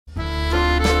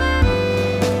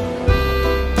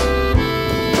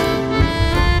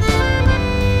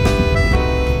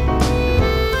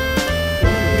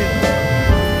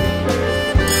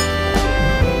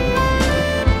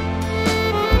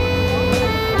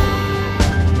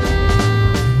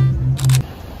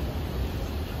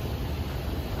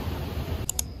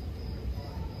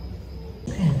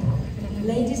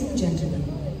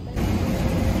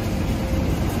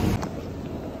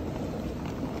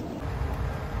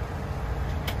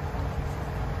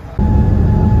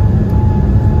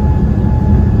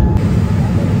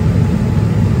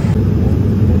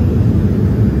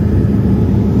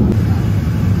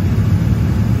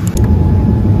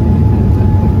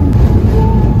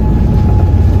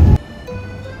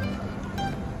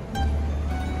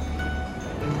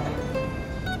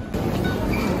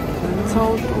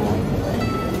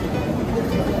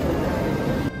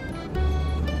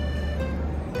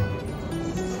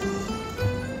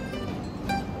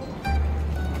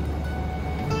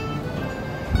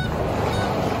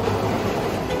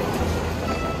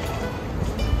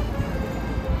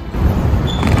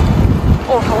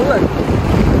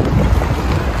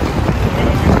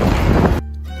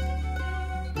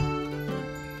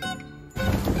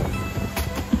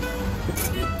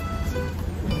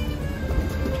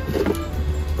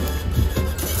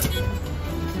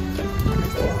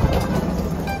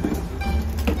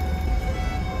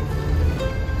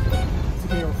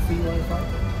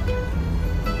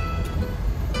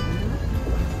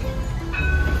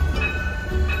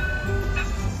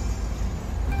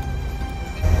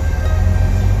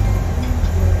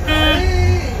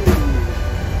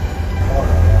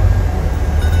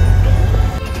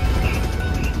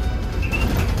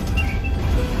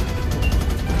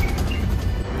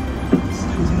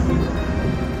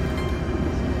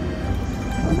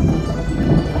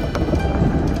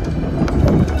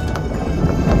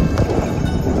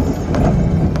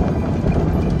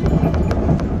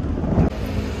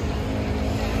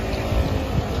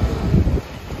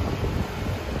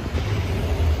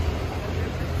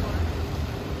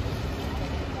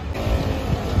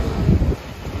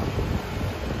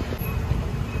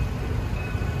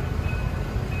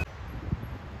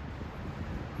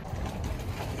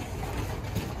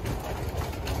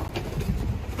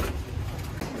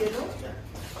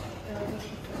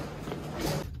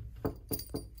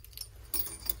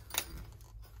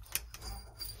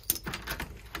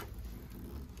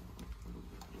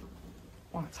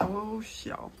小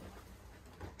小，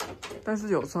但是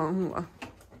有窗户啊。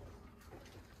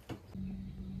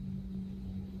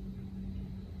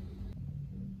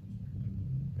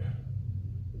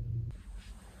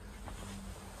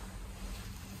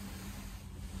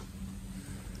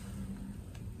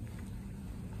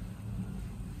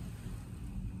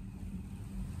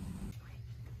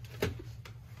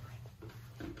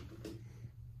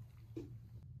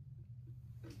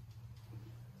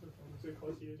最靠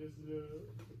近的就是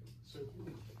水壶。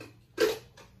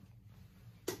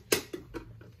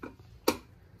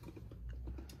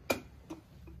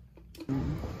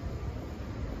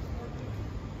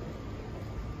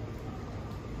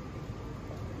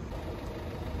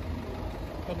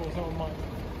它楼上卖。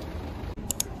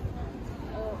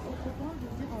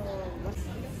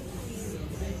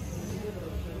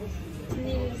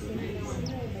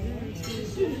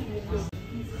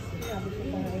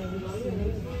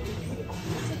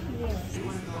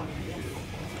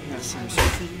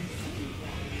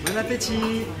Bon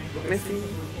appétit， merci。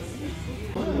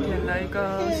点了一个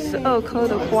12颗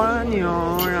的瓜牛，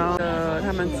然后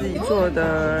他们自己做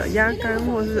的鸭肝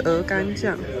或是鹅肝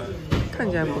酱，看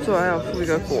起来不错，还有附一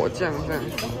个果酱这样。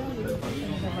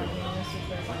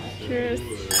Cheers。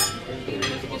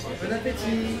Bon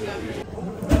appétit。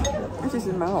其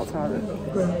实蛮好擦的。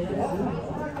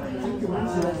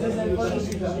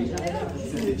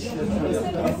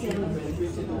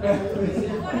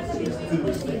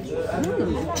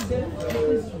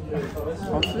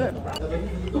好吃哎！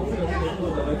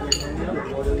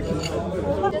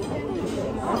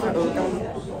鹅肝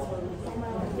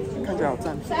看起来好赞。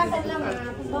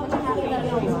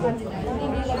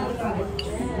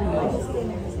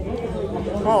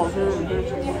好好吃。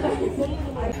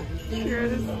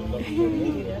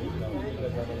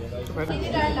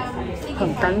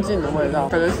很干净的味道，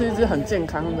感觉是一只很健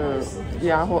康的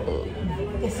鸭或鹅，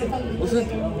不是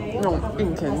那种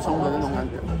硬填充的那种感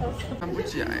觉。粘不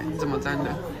起来，你怎么粘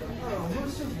的？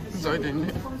走一点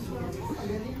点。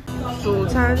主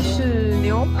餐是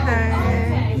牛排。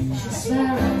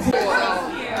我要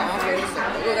赶快分熟，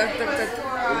如果再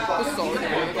不熟一点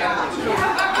就干下去。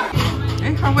哎，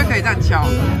会不会可以这样敲？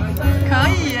可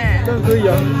以耶！这样可以啊。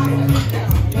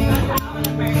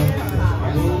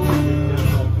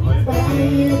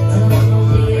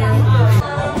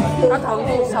它糖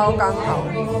度超刚好，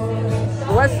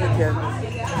不会死甜。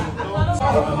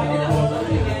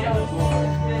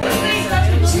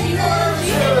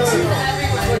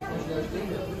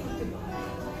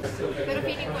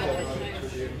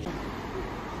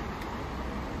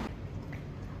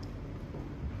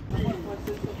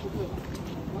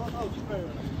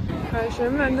凯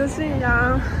旋门的夕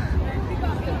阳，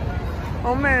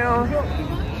好美哦！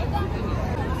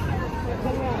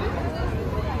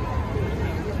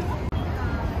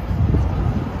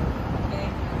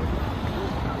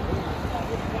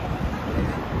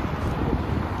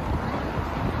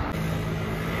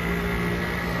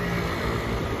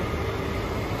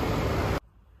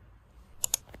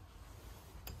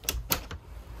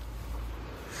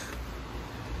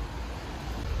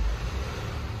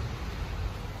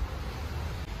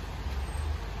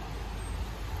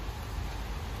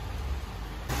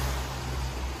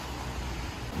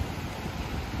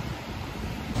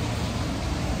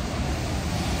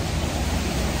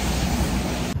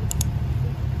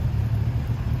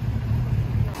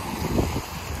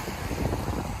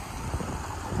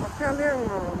漂亮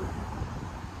哦！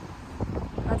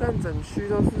它这整区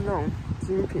都是那种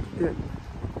精品店。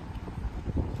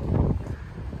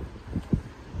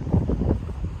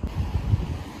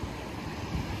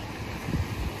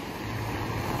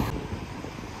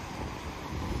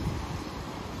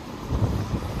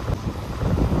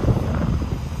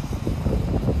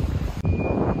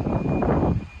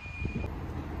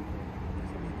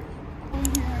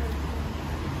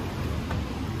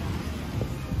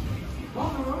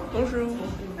都是。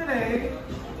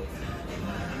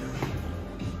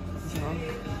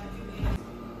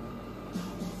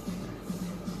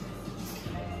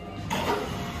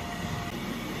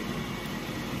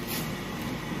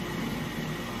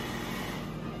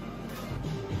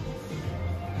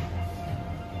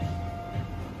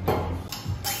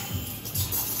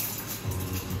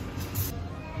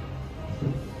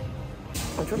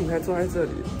我觉得我们可以坐在这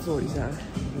里坐一下，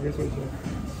你可以坐一下，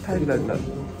太冷了。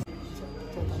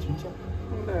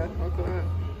对，好可爱。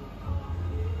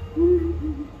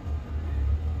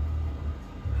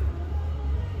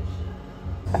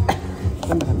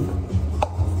真的很冷，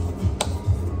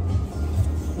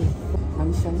蛮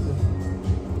香的。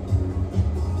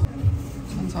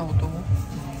穿差不多，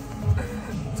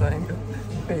穿一个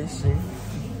背心，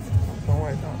穿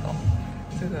外套到。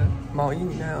这个毛衣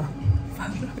你看哦，发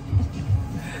热，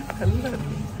很冷，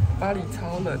巴黎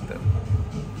超冷的。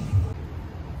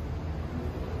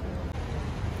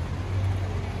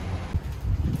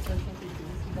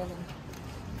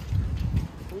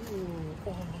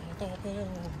哇，好漂亮哦！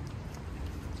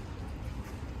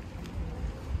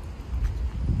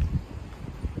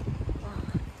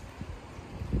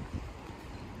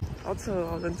好扯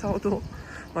哦，人超多，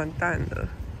完蛋了。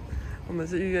我们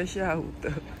是预约下午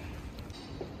的。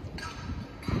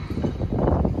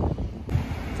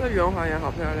这圆环也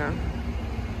好漂亮。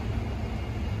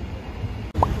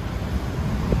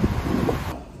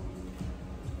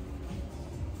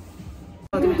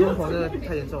通膨真的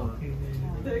太严重了。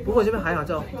不过这边还好，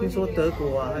听说德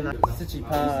国啊，还拿10几%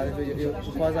啊，有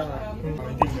不夸张啊。一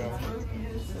定的。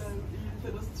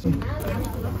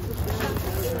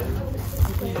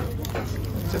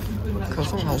这可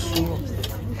颂好酥哦。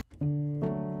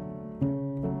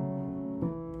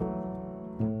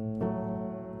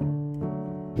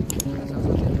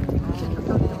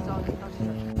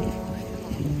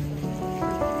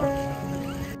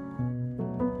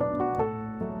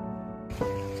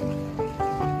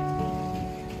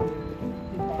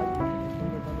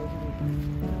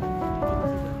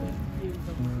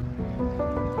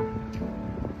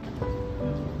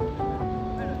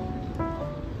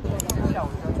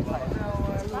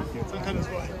这样看得出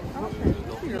来。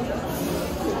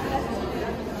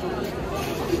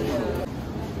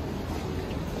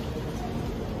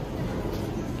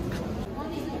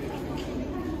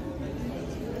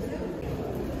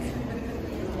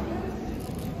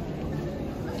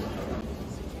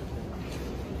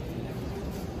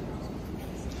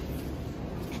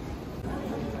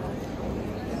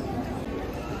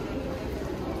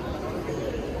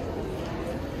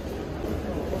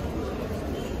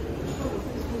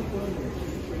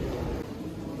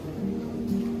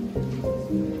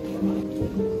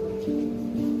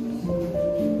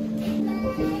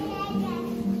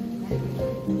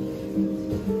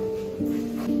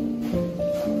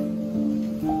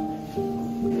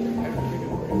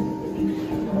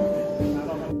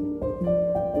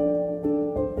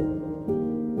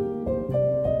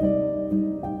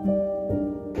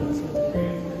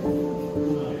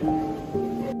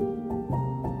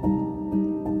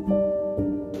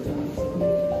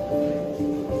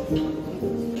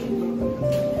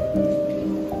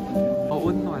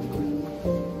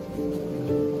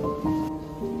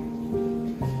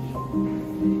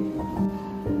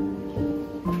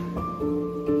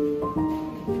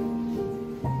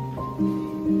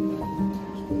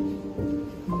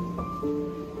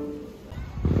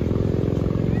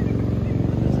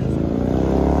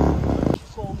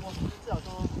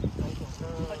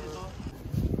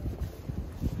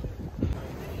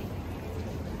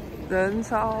人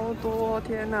超多，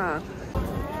天哪！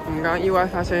我们刚刚意外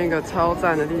发现一个超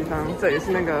赞的地方，这也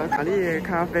是那个卡列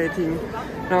咖啡厅，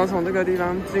然后从这个地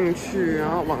方进去，然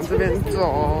后往这边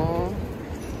走，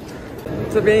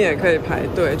这边也可以排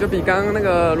队，就比刚刚那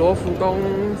个罗浮宫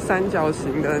三角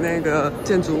形的那个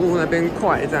建筑物那边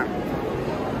快，这样。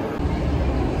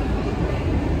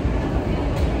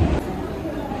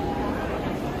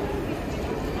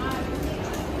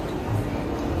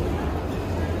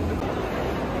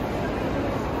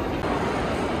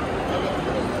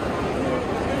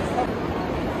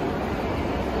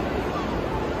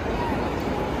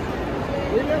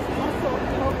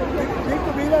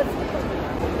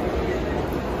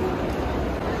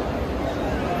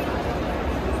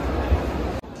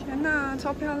天哪，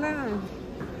超漂亮！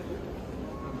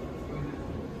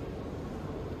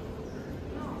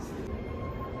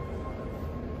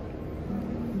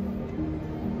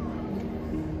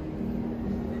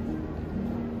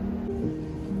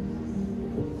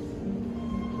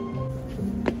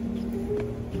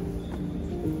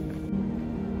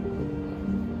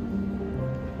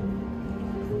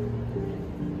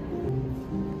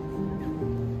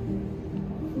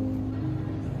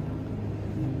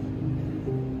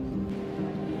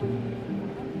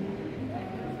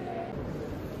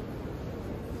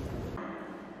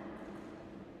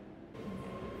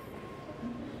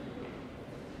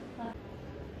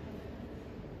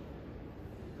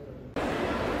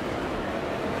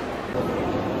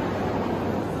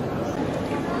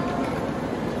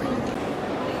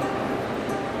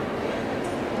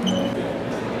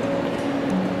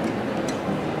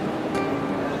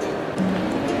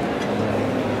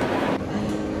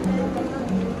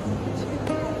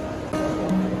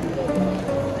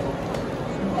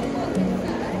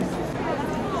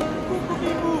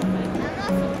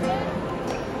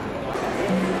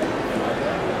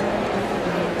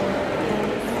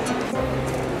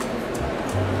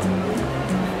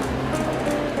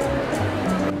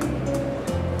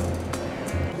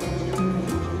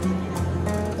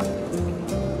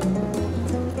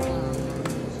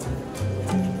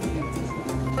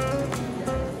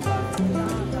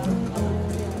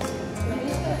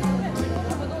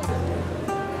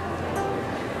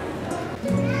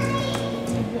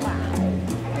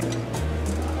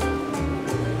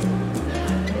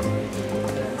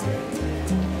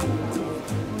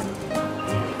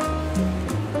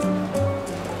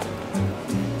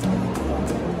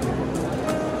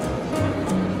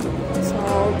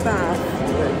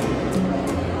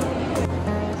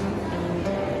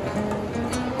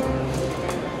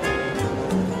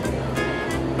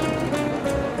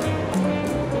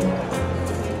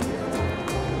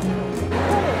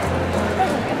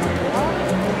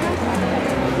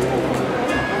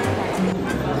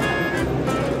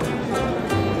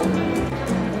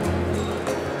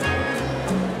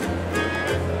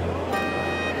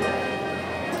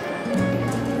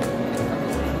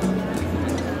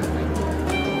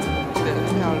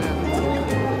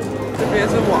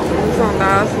网络上大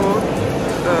家说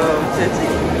的街景。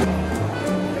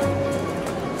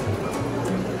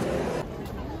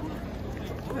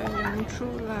太阳出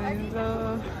来了，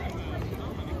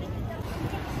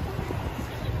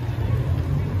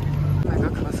买个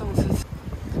可颂吃吃。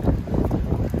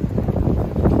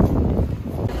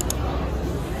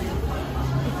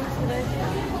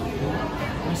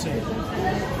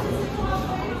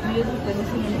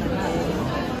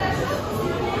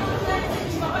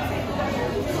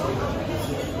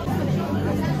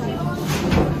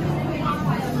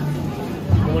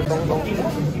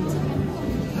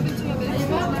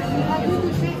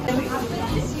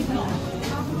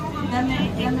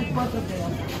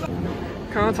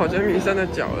看到草间弥生的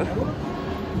脚了，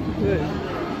对，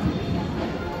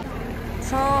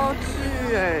超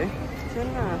巨哎，天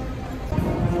哪，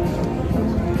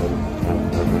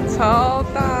超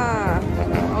大，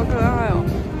好可爱哦！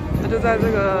它就在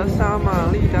这个沙马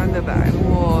利丹的百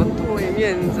货对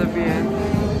面这边，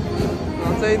然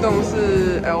后这一栋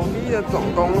是 LV 的总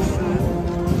公司，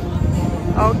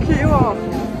好 Q 哦！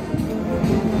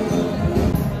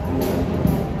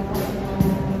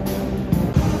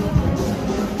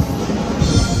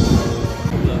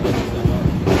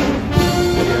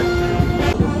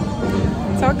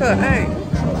超可爱，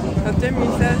草间弥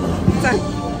生赞。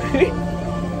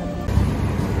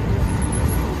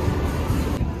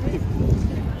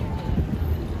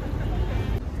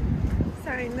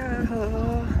塞纳河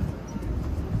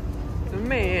很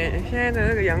美耶，现在的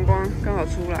那个阳光刚好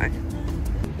出来，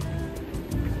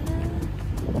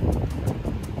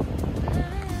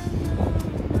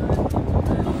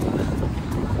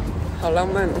好浪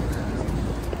漫哦！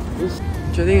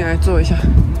决定来坐一下，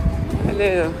太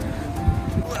累了。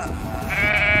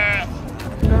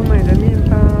刚买的面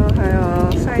包，还有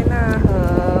塞纳河，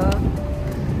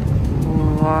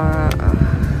哇，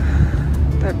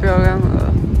太漂亮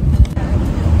了！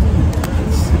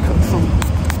吃可颂。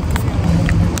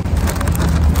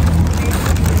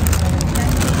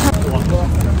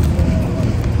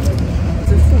这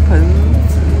覆盆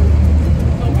子，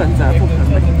覆盆子还是覆盆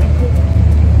梅？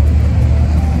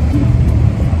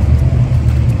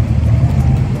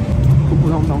普普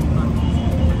通通。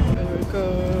还有一个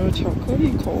巧克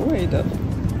力口味的，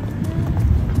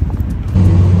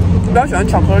我比较喜欢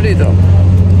巧克力的。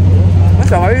那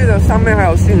巧克力的上面还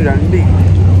有杏仁粒，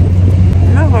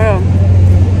那还有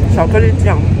巧克力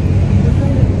酱，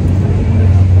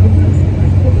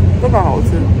这个好吃。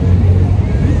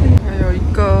还有一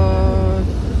个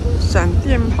闪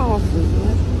电泡芙，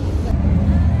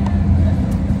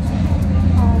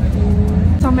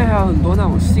上面还有很多那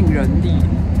种杏仁粒，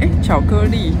巧克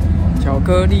力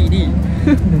粒。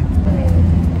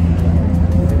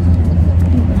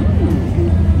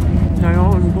奶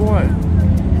油很多哎，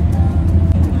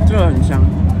这个很香。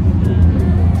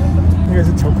那个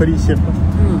是巧克力馅吧？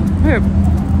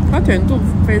它甜度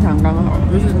非常刚好，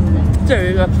就是这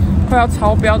有一个快要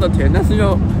超标的甜，但是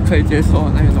又可以接受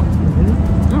的那一种，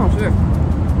很好吃。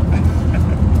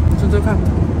吃吃看，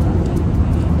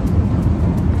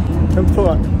还不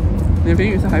错啊。你的评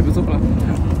语是还不错了。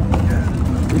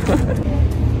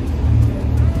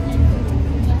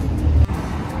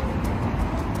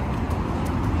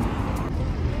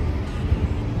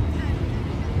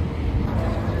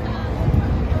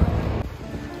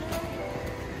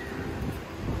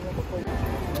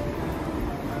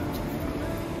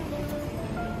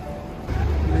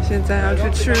我们现在要去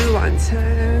吃晚餐，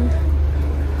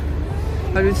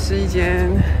要去吃一间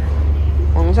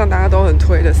网络上大家都很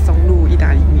推的松露意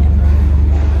大利面。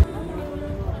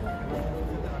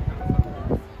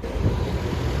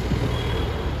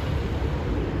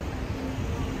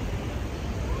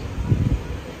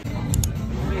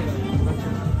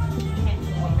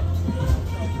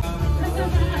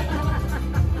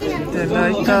点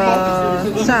了一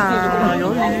个炸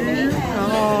鱿鱼，然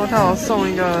后他有送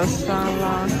一个沙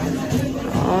拉，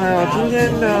然后还有今天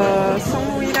的松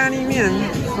露意大利面，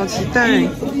好期待！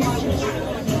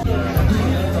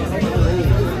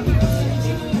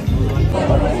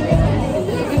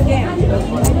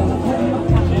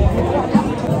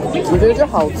我觉得就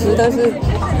好吃，但是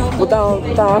不到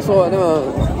大家说的那么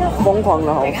疯狂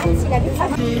的好吃。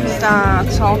披萨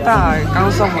超大，刚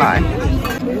送来。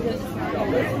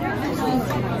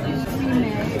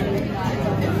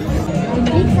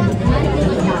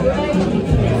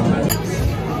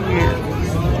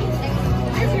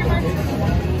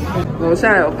楼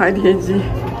下有拍贴机，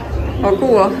好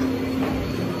酷哦！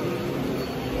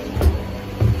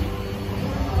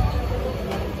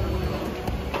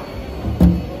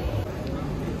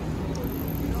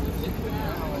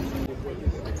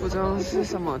不知道是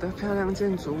什么的漂亮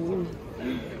建筑物。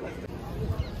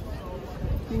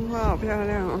樱花好漂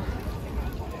亮哦！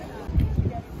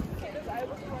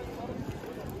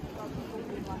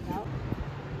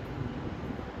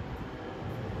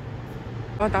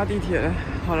我要搭地铁了，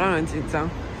好让人紧张。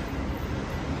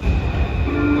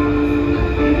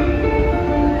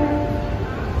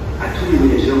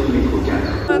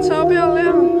啊，超漂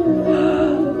亮！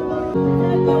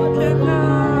天哪！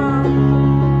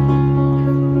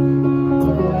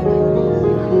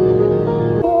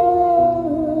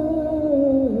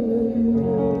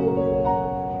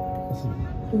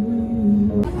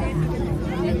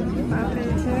巴黎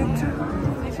铁塔，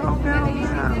超漂亮！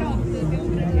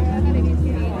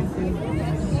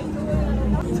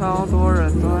超多人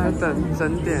都在等整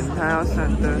点，他要闪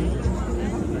灯。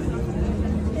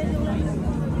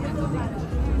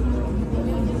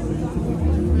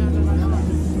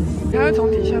它会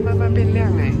从底下慢慢变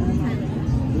亮哎！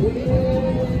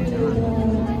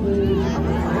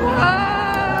哇！